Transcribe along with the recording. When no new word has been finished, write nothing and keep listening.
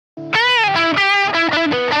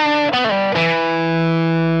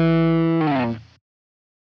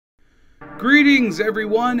Greetings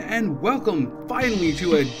everyone, and welcome finally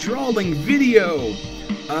to a drawing video.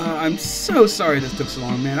 I'm so sorry this took so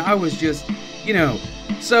long, man. I was just,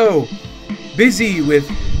 so busy with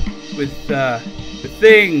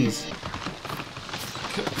things.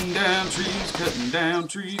 Cutting down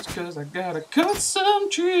trees, cause I gotta cut some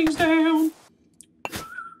trees down.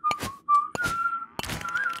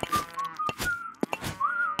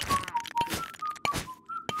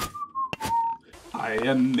 I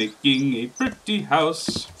am making a pretty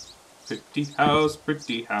house. Pretty house,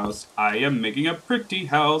 pretty house. I am making a pretty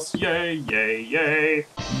house. Yay, yay, yay.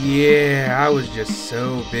 Yeah, I was just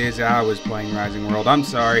so busy. I was playing Rising World. I'm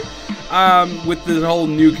sorry. With the whole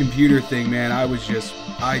new computer thing, man,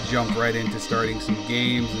 I jumped right into starting some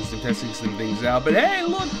games and testing some things out. But hey,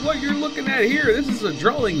 look what you're looking at here. This is a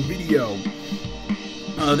drawing video.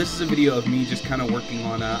 This is a video of me just kind of working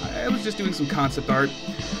on, I was just doing some concept art.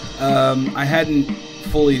 I hadn't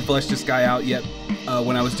fully fleshed this guy out yet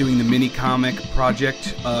when I was doing the mini comic project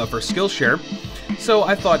for Skillshare. So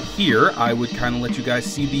I thought here I would kind of let you guys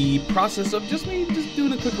see the process of just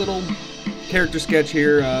doing a quick little character sketch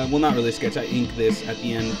here. Well, not really a sketch, I inked this at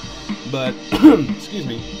the end. But, excuse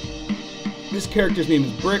me. This character's name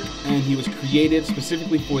is Brick, and he was created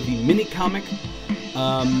specifically for the mini comic.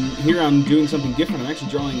 Here I'm doing something different. I'm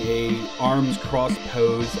actually drawing a arms cross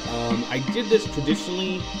pose. I did this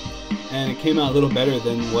traditionally, and it came out a little better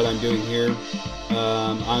than what I'm doing here.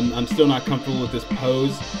 I'm still not comfortable with this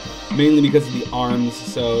pose, mainly because of the arms,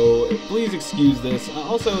 so please excuse this.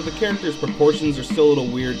 Also, the character's proportions are still a little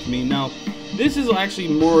weird to me. Now, this is actually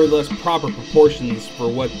more or less proper proportions for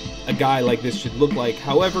what a guy like this should look like.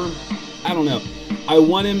 However, I don't know. I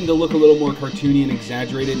want him to look a little more cartoony and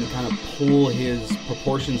exaggerated and kind of pull his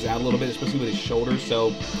proportions out a little bit, especially with his shoulders.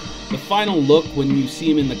 So the final look when you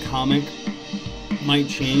see him in the comic might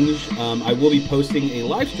change. I will be posting a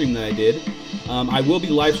live stream that I did. I will be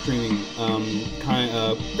live streaming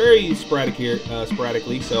very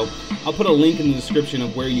sporadically. So I'll put a link in the description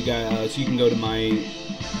of where you guys, so you can go to my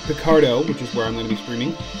Picarto, which is where I'm going to be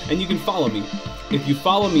streaming, and you can follow me. If you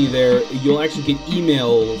follow me there, you'll actually get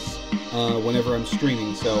emails whenever I'm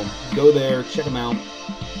streaming. So go there, check them out.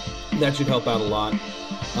 That should help out a lot.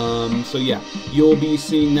 So yeah, you'll be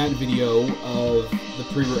seeing that video of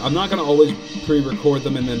the I'm not going to always pre-record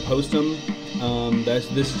them and then post them.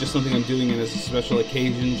 This is just something I'm doing as a special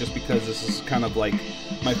occasion, just because this is kind of like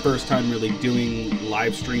my first time really doing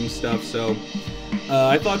live stream stuff. So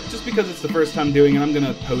I thought just because it's the first time doing it, I'm going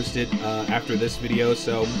to post it after this video.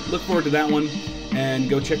 So look forward to that one, and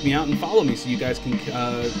go check me out and follow me so you guys can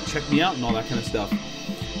check me out and all that kind of stuff.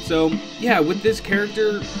 So yeah, with this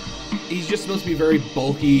character, he's just supposed to be a very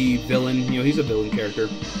bulky villain. He's a villain character.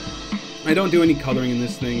 I don't do any coloring in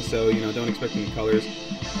this thing, so don't expect any colors.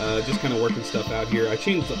 Just kind of working stuff out here.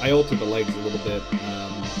 I altered the legs a little bit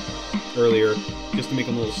earlier, just to make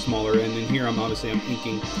them a little smaller, and then here I'm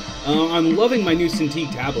inking. I'm loving my new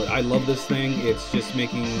Cintiq tablet. I love this thing. It's just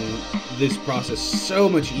making this process so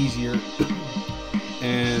much easier.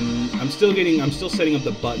 And I'm still setting up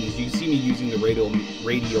the buttons. You can see me using the radial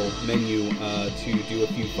menu to do a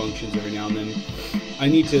few functions every now and then. I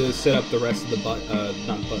need to set up the rest of the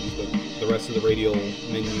not buttons, but the rest of the radial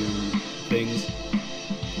menu things.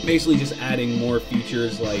 Basically just adding more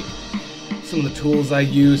features, like some of the tools I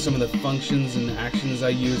use, some of the functions and actions I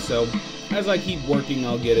use. So as I keep working,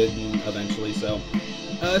 I'll get it eventually. So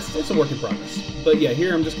it's a work in progress. But yeah,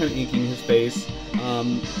 here I'm just kind of inking his face.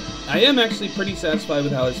 I am actually pretty satisfied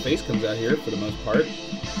with how his face comes out here for the most part.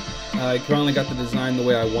 I finally got the design the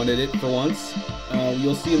way I wanted it for once.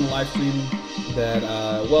 You'll see in the live stream that,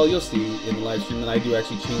 you'll see in the live stream that I do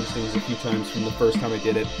actually change things a few times from the first time I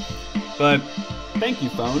did it. But thank you,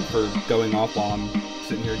 phone, for going off while I'm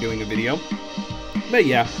sitting here doing a video. But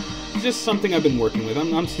yeah, it's just something I've been working with.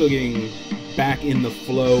 I'm still getting back in the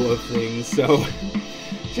flow of things, so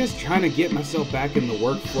just trying to get myself back in the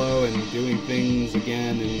workflow and doing things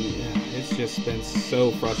again, and it's just been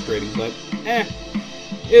so frustrating, but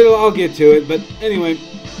I'll get to it. But anyway,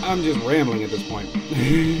 I'm just rambling at this point.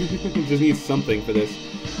 Just need something for this.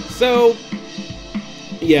 So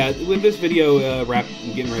yeah, with this video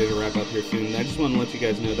I'm getting ready to wrap up here soon. I just want to let you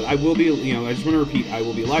guys know that I will be, I just want to repeat, I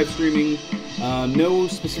will be live streaming. No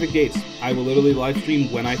specific dates. I will literally live stream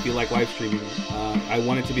when I feel like live streaming. I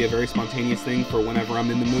want it to be a very spontaneous thing for whenever I'm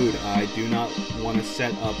in the mood. I do not want to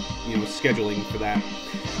set up, scheduling for that.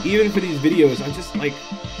 Even for these videos, I just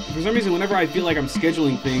for some reason, whenever I feel like I'm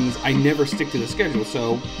scheduling things, I never stick to the schedule.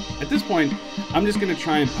 So at this point, I'm just going to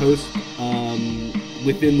try and post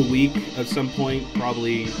within the week at some point.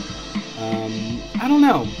 Probably, I don't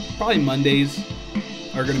know, probably Mondays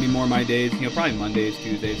are going to be more my days. Probably Mondays,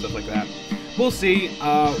 Tuesdays, stuff like that. we'll see.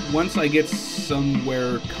 Once I get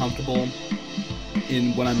somewhere comfortable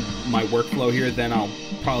in my workflow here, then I'll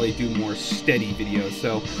probably do more steady videos.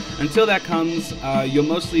 So until that comes, you'll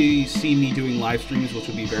mostly see me doing live streams, which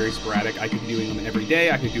will be very sporadic. I could be doing them every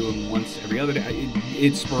day. I could do them once every other day.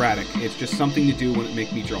 It's sporadic. It's just something to do when it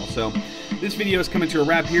makes me draw. So this video is coming to a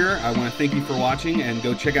wrap here. I want to thank you for watching, and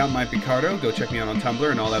go check out my Picarto. Go check me out on Tumblr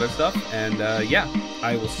and all that other stuff. And yeah,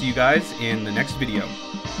 I will see you guys in the next video.